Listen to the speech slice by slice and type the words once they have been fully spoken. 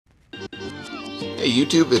Hey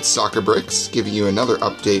YouTube, it's Soccer Bricks giving you another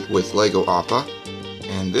update with Lego Appa,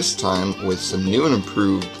 and this time with some new and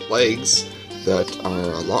improved legs that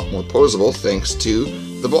are a lot more posable thanks to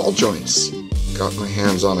the ball joints. Got my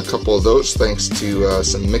hands on a couple of those thanks to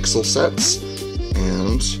some Mixel sets,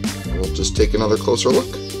 and we'll just take another closer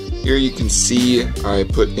look. Here you can see I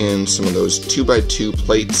put in some of those 2x2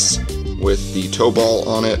 plates with the toe ball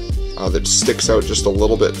on it that sticks out just a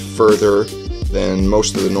little bit further than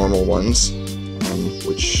most of the normal ones,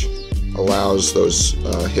 which allows those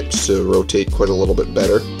hips to rotate quite a little bit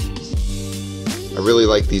better. I really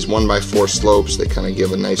like these 1x4 slopes. They kind of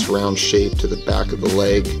give a nice round shape to the back of the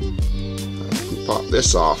leg. If we pop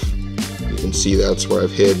this off, you can see that's where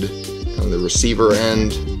I've hid kind of the receiver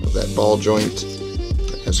end of that ball joint.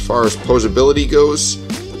 As far as posability goes,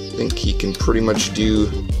 I think he can pretty much do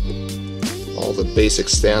all the basic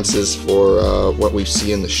stances for what we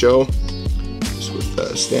see in the show, just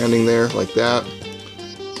with standing there like that.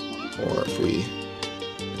 Or if we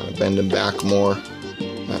kind of bend him back more,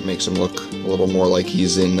 that makes him look a little more like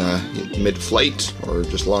he's in mid-flight or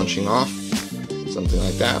just launching off, something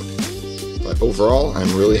like that. But overall,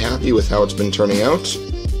 I'm really happy with how it's been turning out.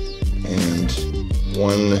 And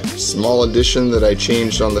one small addition that I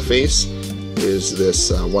changed on the face is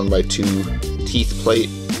this 1x2 teeth plate.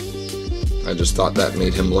 I just thought that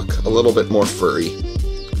made him look a little bit more furry.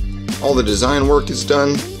 All the design work is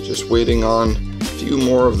done, just waiting on few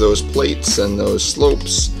more of those plates and those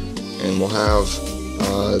slopes, and we'll have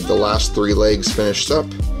the last 3 legs finished up,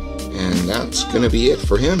 and that's gonna be it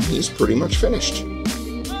for him. He's pretty much finished.